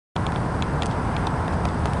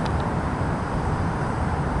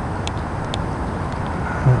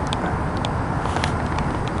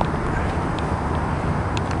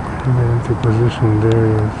to position. There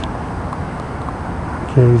he is.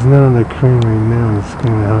 Okay, he's not on the crane right now, it's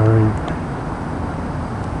kind of hovering.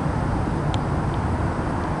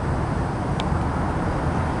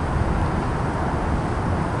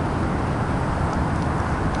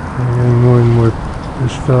 I'm getting more and more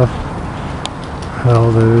pissed off how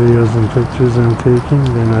the videos and pictures I'm taking,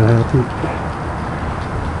 they're not happy.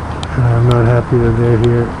 And I'm not happy that they're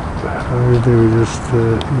here. I wish they would just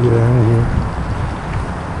get out of here.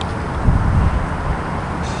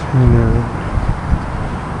 See now.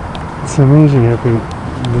 It's amazing how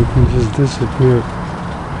they can just disappear.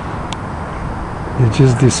 They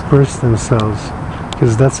just disperse themselves.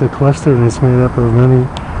 Because that's a cluster and it's made up of many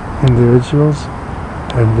individuals.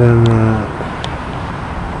 And then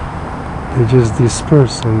they just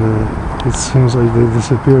disperse, and it seems like they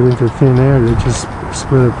disappeared into thin air. They just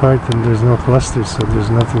split apart and there's no cluster, so there's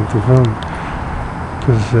nothing to film.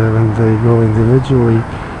 Because when they go individually,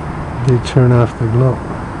 they turn off the glow.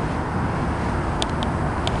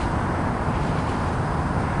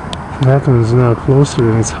 That one's now closer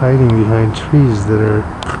and it's hiding behind trees that are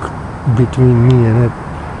between me and it.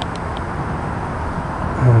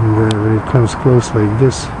 And when it comes close like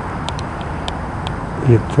this,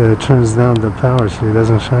 it turns down the power so it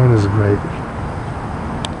doesn't shine as bright.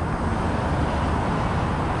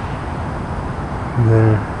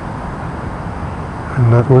 There. I'm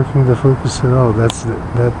not working the focus at all. That's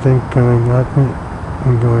that thing coming at me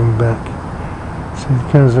and going back. So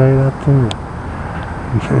it comes right up to me.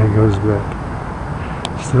 And then it goes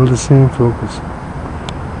back. Still the same focus.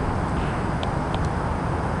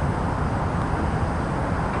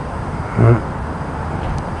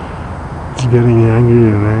 It's getting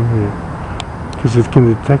angrier and angrier because it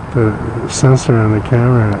can detect the sensor on the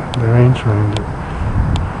camera, the rangefinder.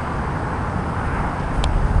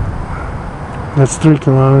 That's 3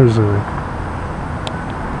 kilometers away.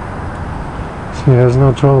 So it has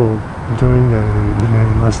no trouble doing that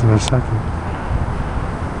in less than a second.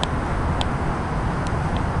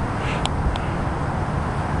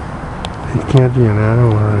 It can't be an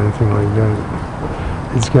animal or anything like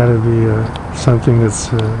that. It's got to be something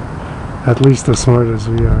that's at least as smart as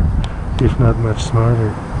we are, if not much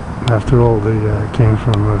smarter. After all, they came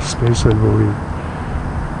from space, I believe,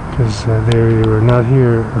 because they were not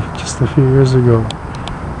here just a few years ago.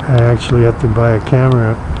 I actually had to buy a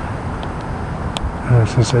camera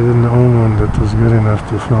since I didn't own one that was good enough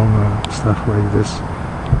to film stuff like this.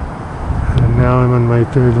 And now I'm on my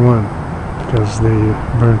 3rd one because they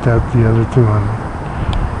burnt out the other 2 on me.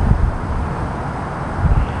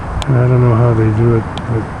 And I don't know how they do it,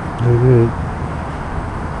 but they did.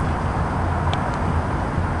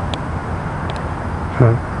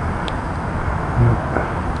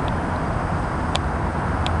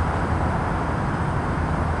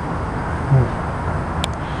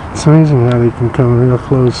 It's amazing how they can come real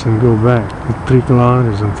close and go back. 3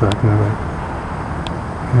 kilometers I'm talking about.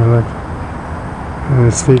 You know, like, and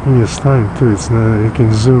it's taking its time too. It's not. It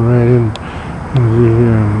can zoom right in and be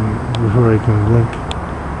here before I can blink.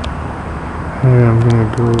 Here I'm gonna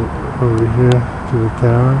go over here to the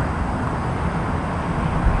tower.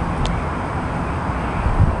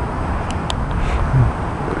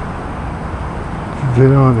 They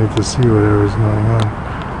don't want me to see whatever's going on.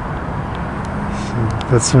 So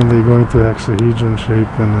that's when they go into hexahedron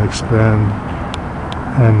shape and expand,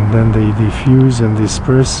 and then they diffuse and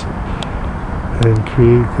disperse and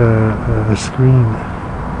create a screen.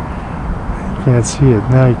 You can't see it.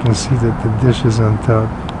 Now you can see that the dish is on top.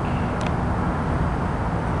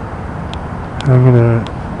 I'm gonna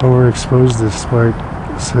overexpose this part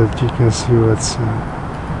so that you can see what's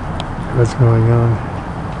going on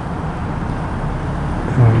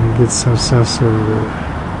and get some sense of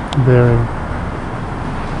bearing.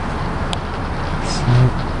 So,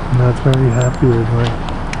 not very happy with my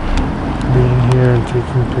being here and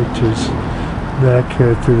taking pictures. Back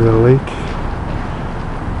to the lake.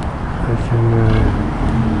 I can.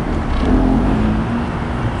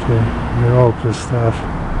 Okay, they're all pissed off.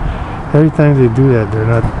 Every time they do that, they're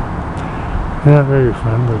not very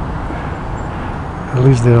fun, but at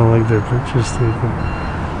least they don't like their pictures taken.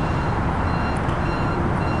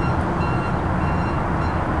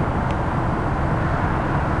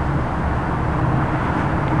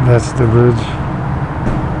 That's the bridge.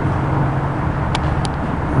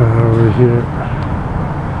 Over here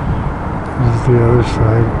is the other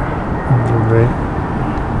side of the bay.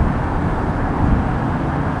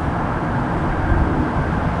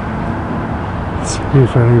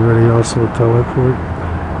 If anybody else will teleport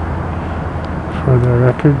for the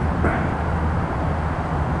record.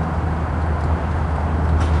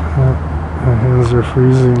 My hands are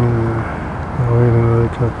freezing and I'll wait another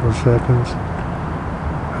couple of seconds.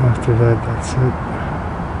 After that, that's it.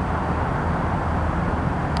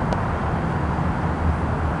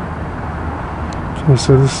 Okay,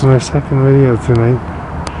 so this is my second video tonight.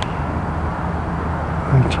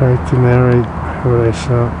 I tried to narrate what I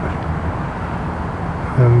saw.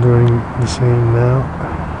 I'm doing the same now.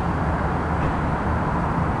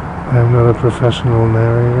 I'm not a professional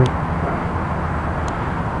narrator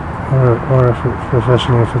or a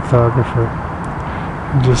professional photographer.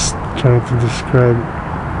 I'm just trying to describe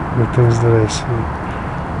the things that I see.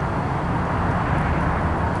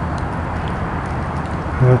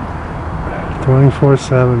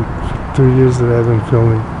 24/7 for 2 years that I've been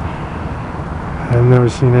filming. I've never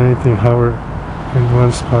seen anything hover in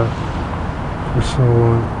one spot for so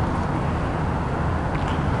long.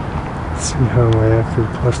 Let's see how my active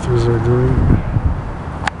clusters are doing.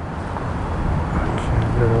 Okay,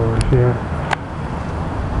 get over here.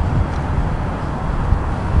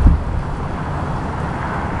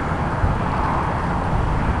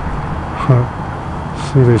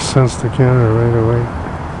 See, they sense the camera right away.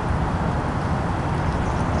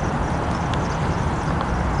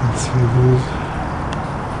 Let's see these.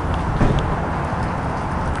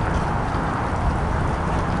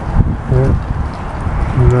 Yeah,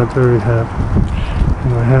 I'm not very happy.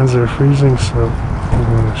 And my hands are freezing, so I'm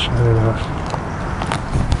going to shut it off.